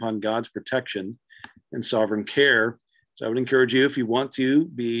reflecting upon God's protection and sovereign care. So I would encourage you, if you want to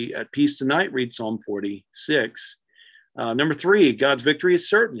be at peace tonight, read Psalm 46. Number 3, God's victory is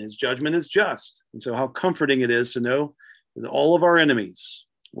certain. His judgment is just. And so how comforting it is to know that all of our enemies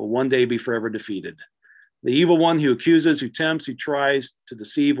will one day be forever defeated. The evil one who accuses, who tempts, who tries to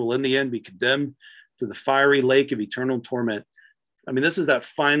deceive will in the end be condemned to the fiery lake of eternal torment. I mean, this is that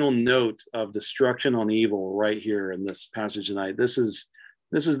final note of destruction on evil right here in this passage tonight. This is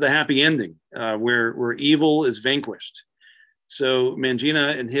the happy ending where evil is vanquished. So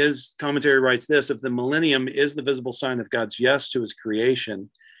Mangina in his commentary writes this: if the millennium is the visible sign of God's yes to his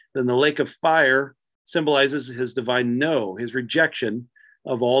creation, then the lake of fire symbolizes his divine no, his rejection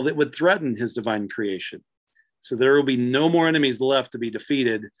of all that would threaten his divine creation. So there will be no more enemies left to be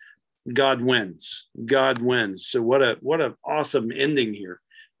defeated. God wins. God wins. So what a awesome ending here.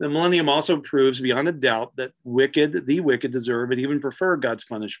 The millennium also proves beyond a doubt that the wicked deserve and even prefer God's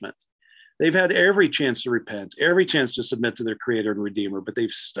punishment. They've had every chance to repent, every chance to submit to their creator and redeemer, but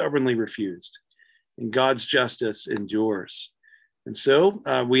they've stubbornly refused. And God's justice endures. And so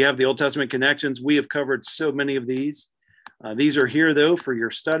we have the Old Testament connections. We have covered so many of these. These are here, though, for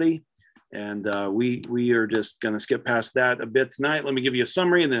your study. And we are just going to skip past that a bit tonight. Let me give you a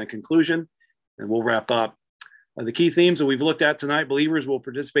summary and then a conclusion, and we'll wrap up. The key themes that we've looked at tonight: believers will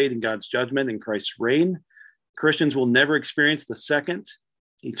participate in God's judgment and Christ's reign. Christians will never experience the second,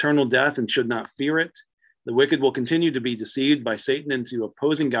 eternal death, and should not fear it. The wicked will continue to be deceived by Satan into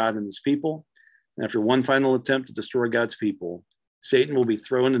opposing God and his people. And after one final attempt to destroy God's people, Satan will be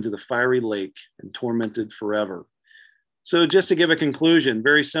thrown into the fiery lake and tormented forever. So just to give a conclusion,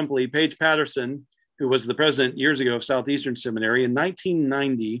 very simply, Paige Patterson, who was the president years ago of Southeastern Seminary, in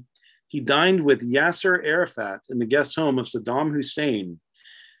 1990, he dined with Yasser Arafat in the guest home of Saddam Hussein.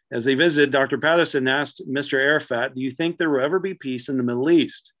 As they visited, Dr. Patterson asked Mr. Arafat, "Do you think there will ever be peace in the Middle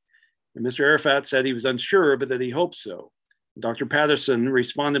East?" And Mr. Arafat said he was unsure, but that he hoped so. Dr. Patterson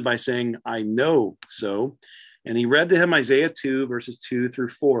responded by saying, "I know so." And he read to him Isaiah 2, verses 2 through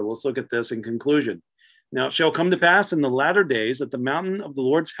 4. Let's look at this in conclusion. "Now it shall come to pass in the latter days that the mountain of the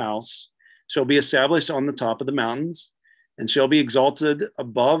Lord's house shall be established on the top of the mountains, and shall be exalted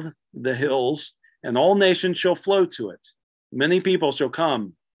above the hills, and all nations shall flow to it. Many people shall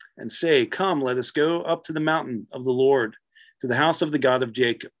come and say, 'Come, let us go up to the mountain of the Lord, to the house of the God of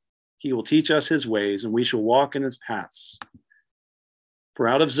Jacob. He will teach us his ways, and we shall walk in his paths. For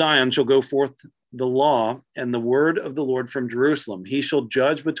out of Zion shall go forth the law and the word of the Lord from Jerusalem. He shall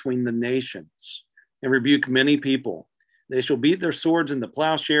judge between the nations and rebuke many people. They shall beat their swords into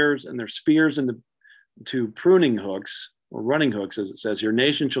plowshares and their spears into pruning hooks," or running hooks, as it says here.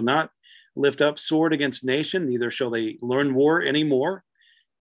 "Nation shall not lift up sword against nation, neither shall they learn war anymore."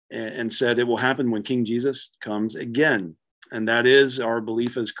 And said it will happen when King Jesus comes again. And that is our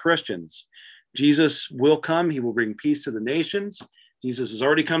belief as Christians. Jesus will come. He will bring peace to the nations. Jesus has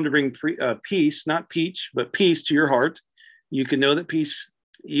already come to bring peace, not peach, but peace to your heart. You can know that peace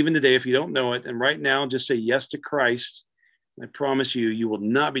even today if you don't know it. And right now, just say yes to Christ. I promise you, you will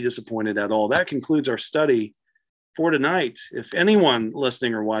not be disappointed at all. That concludes our study for tonight. If anyone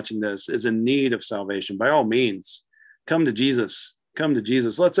listening or watching this is in need of salvation, by all means, come to Jesus. Come to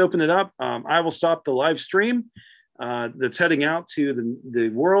Jesus. Let's open it up. I will stop the live stream that's heading out to the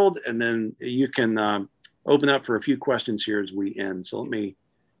world, and then you can open up for a few questions here as we end. So let me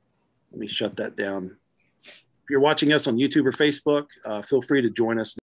shut that down. If you're watching us on YouTube or Facebook, feel free to join us.